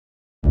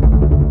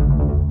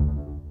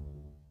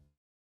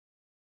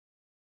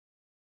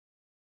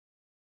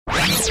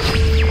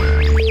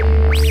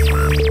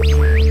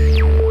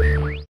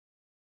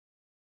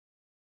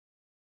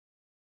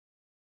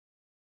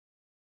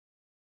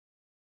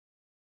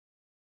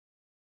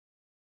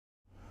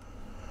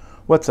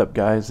What's up,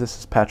 guys? This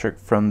is Patrick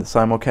from the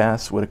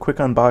Simulcast with a quick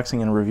unboxing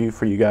and review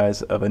for you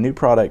guys of a new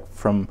product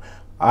from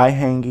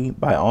iHangy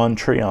by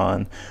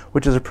OnTrion,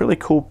 which is a pretty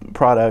cool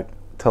product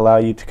to allow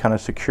you to kind of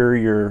secure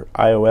your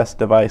iOS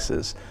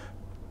devices,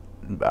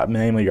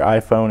 namely your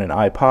iPhone and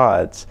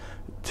iPods,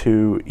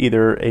 to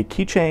either a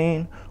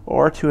keychain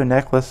or to a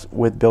necklace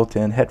with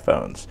built-in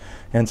headphones.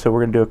 And so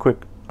we're going to do a quick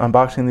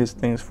unboxing of these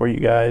things for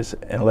you guys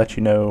and let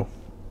you know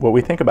what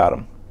we think about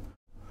them.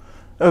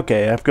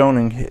 Okay, I've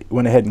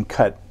went ahead and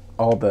cut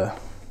all the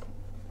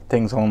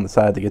things on the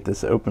side to get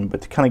this open,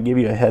 but to kind of give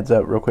you a heads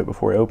up real quick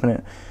before we open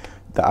it,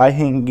 the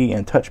iHangy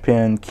and touch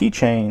pen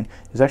keychain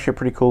is actually a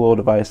pretty cool little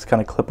device to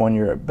kind of clip on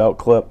your belt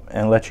clip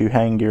and let you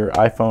hang your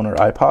iPhone or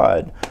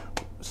iPod,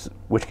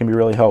 which can be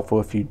really helpful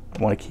if you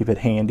want to keep it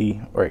handy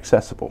or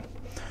accessible.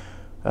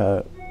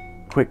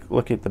 Quick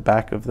look at the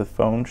back of the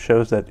phone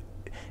shows that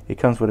it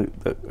comes with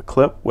a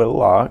clip with a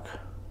lock.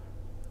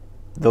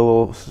 The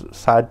little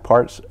side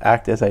parts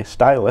act as a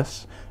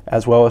stylus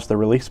as well as the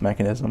release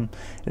mechanism.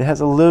 It has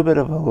a little bit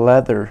of a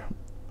leather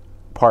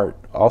part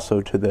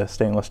also to the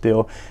stainless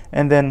steel,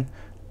 and then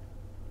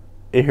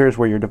here's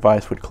where your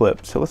device would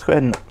clip. So let's go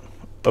ahead and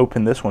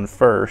open this one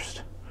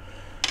first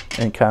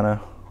and kind of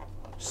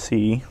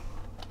see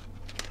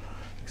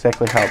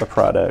exactly how the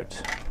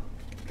product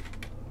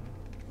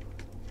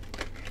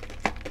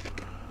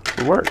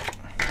will work.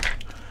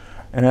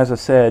 And as I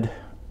said,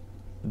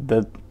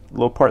 the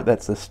little part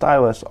that's the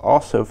stylus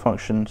also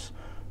functions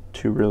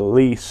to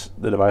release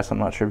the device. I'm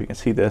not sure if you can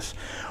see this.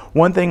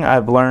 One thing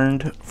I've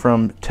learned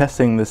from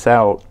testing this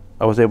out,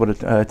 I was able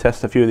to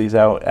test a few of these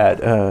out at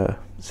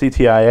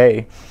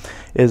CTIA,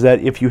 is that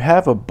if you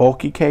have a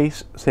bulky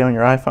case, say on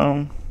your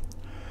iPhone,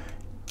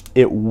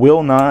 it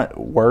will not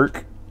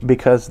work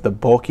because the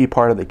bulky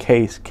part of the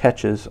case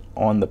catches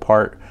on the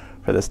part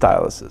for the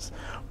styluses.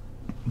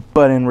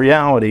 But in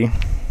reality,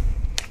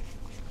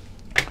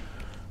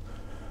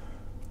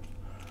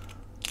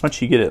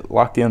 once you get it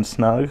locked in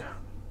snug,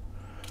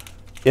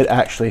 it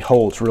actually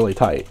holds really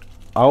tight.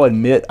 I'll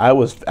admit I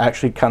was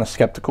actually kind of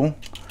skeptical,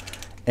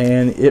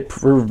 and it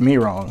proved me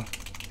wrong.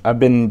 I've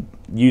been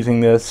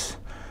using this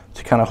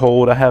to kind of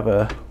hold. I have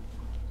a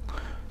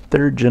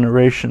 3rd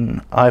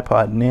generation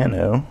iPod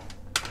Nano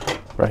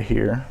right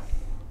here,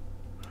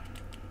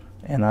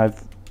 and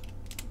I've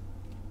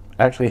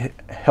actually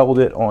held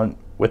it on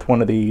with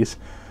one of these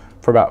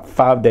for about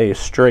 5 days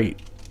straight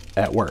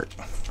at work.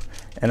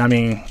 And I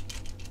mean,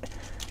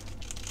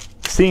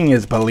 seeing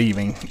is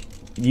believing.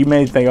 You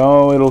may think,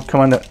 oh, it'll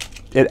come under.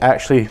 It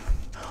actually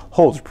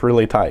holds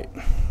really tight.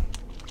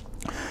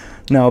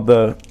 Now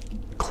the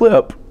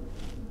clip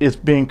is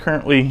being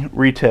currently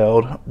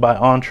retailed by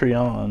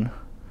OnTrion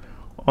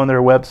on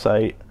their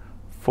website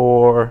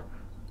for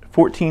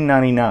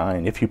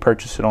 $14.99 if you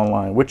purchase it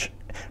online, which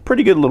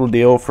pretty good little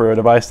deal for a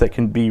device that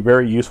can be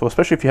very useful,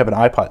 especially if you have an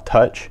iPod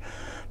Touch,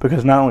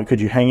 because not only could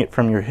you hang it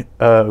from your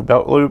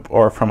belt loop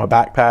or from a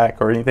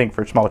backpack or anything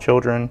for small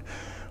children,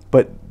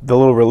 but the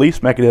little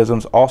release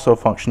mechanisms also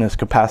function as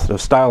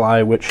capacitive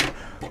styli, which,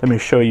 let me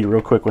show you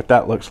real quick what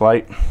that looks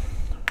like.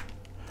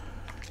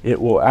 It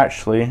will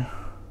actually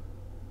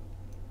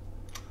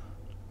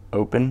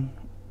open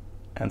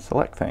and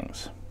select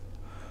things.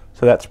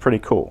 So that's pretty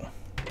cool.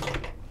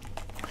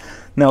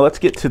 Now let's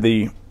get to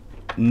the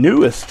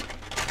newest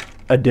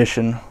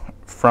addition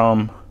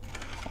from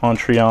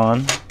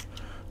OnTrion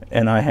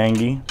and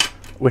iHangy,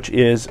 which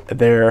is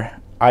their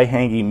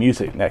iHangy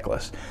music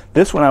necklace.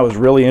 This one I was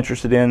really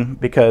interested in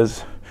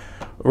because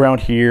around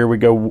here we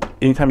go,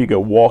 anytime you go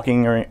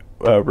walking or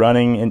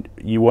running and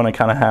you want to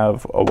kind of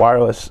have a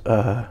wireless,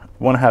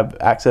 want to have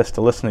access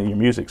to listen to your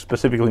music,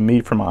 specifically me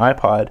from my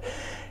iPod,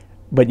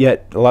 but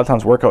yet a lot of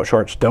times workout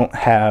shorts don't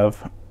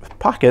have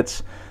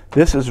pockets.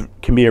 This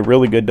can be a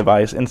really good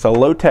device, and it's a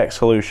low-tech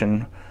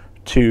solution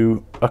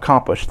to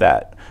accomplish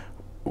that.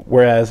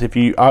 Whereas if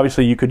you,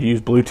 obviously you could use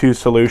Bluetooth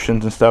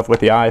solutions and stuff with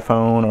the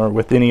iPhone or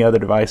with any other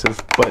devices,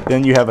 but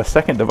then you have a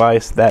second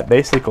device that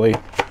basically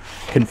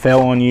can fail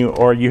on you,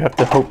 or you have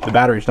to hope the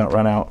batteries don't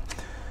run out.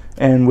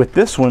 And with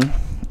this one,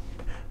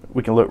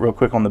 we can look real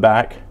quick on the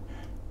back.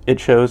 It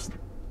shows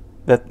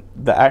that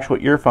the actual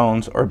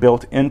earphones are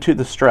built into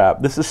the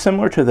strap. This is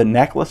similar to the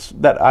necklace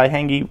that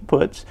iHangy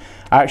puts.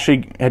 I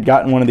actually had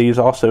gotten one of these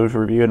also to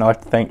review, and I'd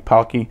like to thank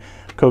Palki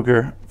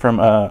Coker from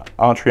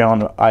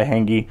OnTrion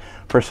iHangy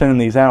for sending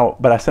these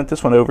out. But I sent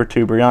this one over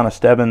to Brianna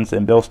Stebbins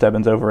and Bill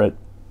Stebbins over at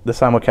the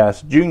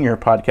Simulcast Junior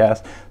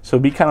podcast, so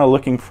be kind of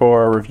looking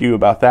for a review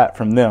about that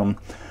from them.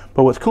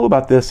 But what's cool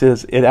about this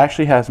is it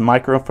actually has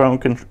microphone,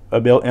 a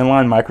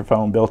inline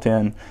microphone built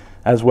in,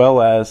 as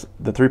well as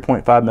the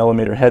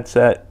 3.5mm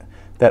headset.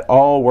 That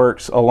all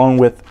works along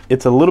with,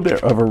 it's a little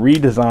bit of a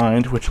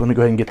redesigned, which let me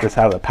go ahead and get this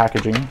out of the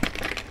packaging.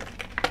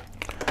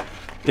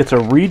 It's a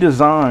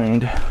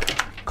redesigned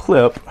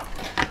clip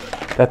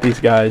that these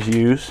guys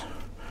use,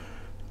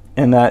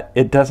 and that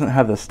it doesn't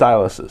have the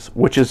styluses,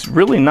 which is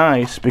really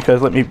nice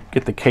because, let me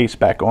get the case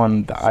back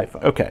on the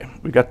iPhone. Okay,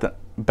 we got the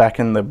back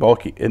in the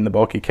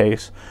bulky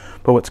case.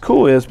 But what's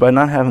cool is by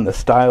not having the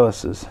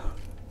styluses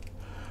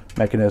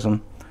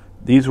mechanism,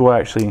 these will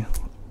actually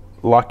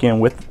lock in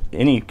with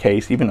any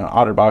case, even an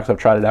OtterBox. I've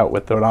tried it out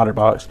with an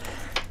OtterBox,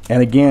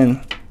 and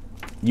again,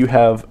 you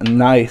have a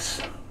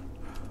nice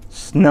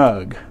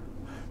snug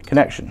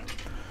connection.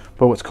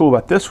 But what's cool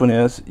about this one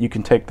is you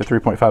can take the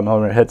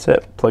 3.5mm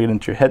headset, plug it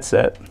into your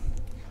headset,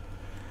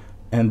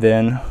 and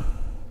then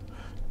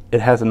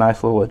it has a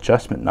nice little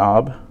adjustment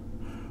knob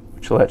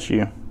which lets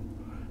you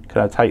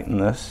kind of tighten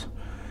this.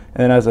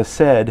 And then, as I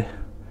said,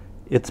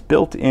 it's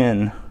built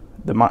in,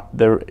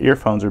 the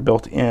earphones are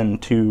built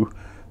into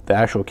the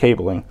actual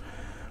cabling.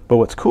 But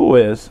what's cool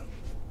is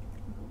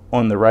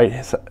on the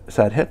right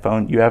side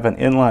headphone you have an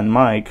inline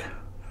mic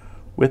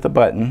with a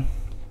button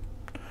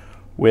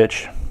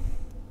which,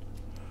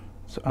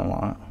 so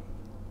unlock.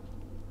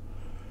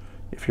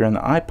 If you're in the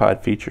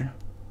iPod feature,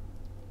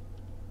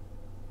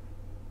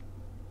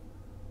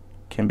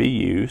 can be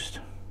used.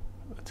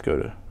 Let's go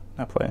to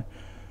not play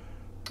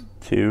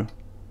to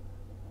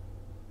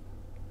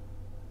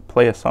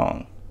play a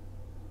song.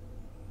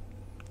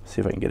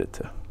 See if I can get it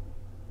to,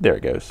 there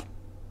it goes.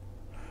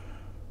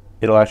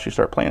 It'll actually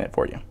start playing it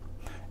for you.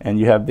 And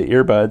you have the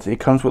earbuds. It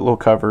comes with little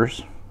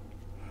covers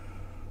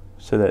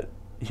so that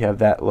you have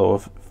that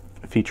little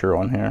feature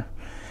on here.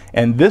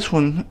 And this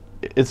one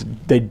is,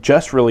 they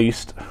just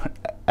released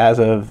as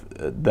of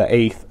the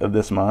 8th of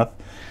this month,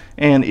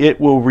 and it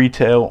will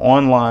retail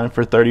online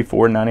for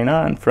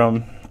 $34.99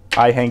 from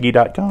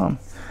iHangy.com.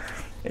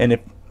 And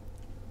if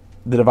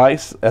the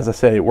device, as I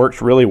said, it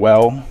works really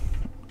well.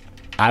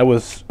 I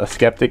was a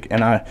skeptic,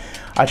 and I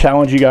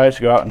challenge you guys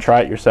to go out and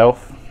try it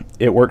yourself.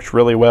 It works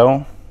really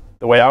well.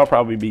 The way I'll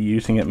probably be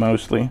using it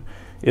mostly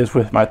is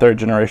with my 3rd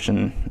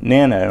generation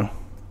Nano,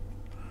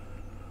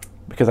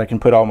 because I can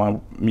put all my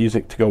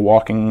music to go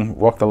walk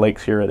the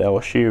lakes here at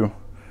LSU.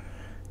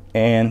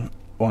 And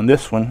on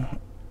this one,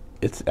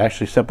 it's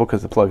actually simple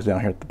because the plug's down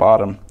here at the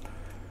bottom,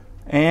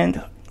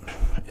 and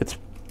it's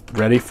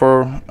ready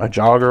for a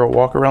jog or a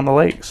walk around the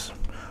lakes,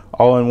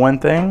 all in one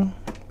thing.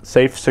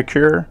 Safe,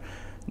 secure,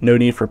 no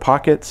need for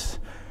pockets,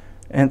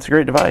 and it's a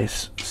great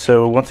device.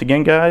 So once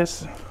again,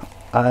 guys,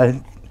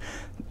 I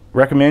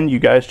recommend you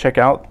guys check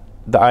out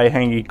the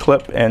iHangy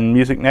clip and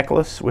music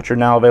necklace, which are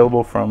now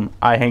available from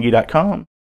iHangy.com.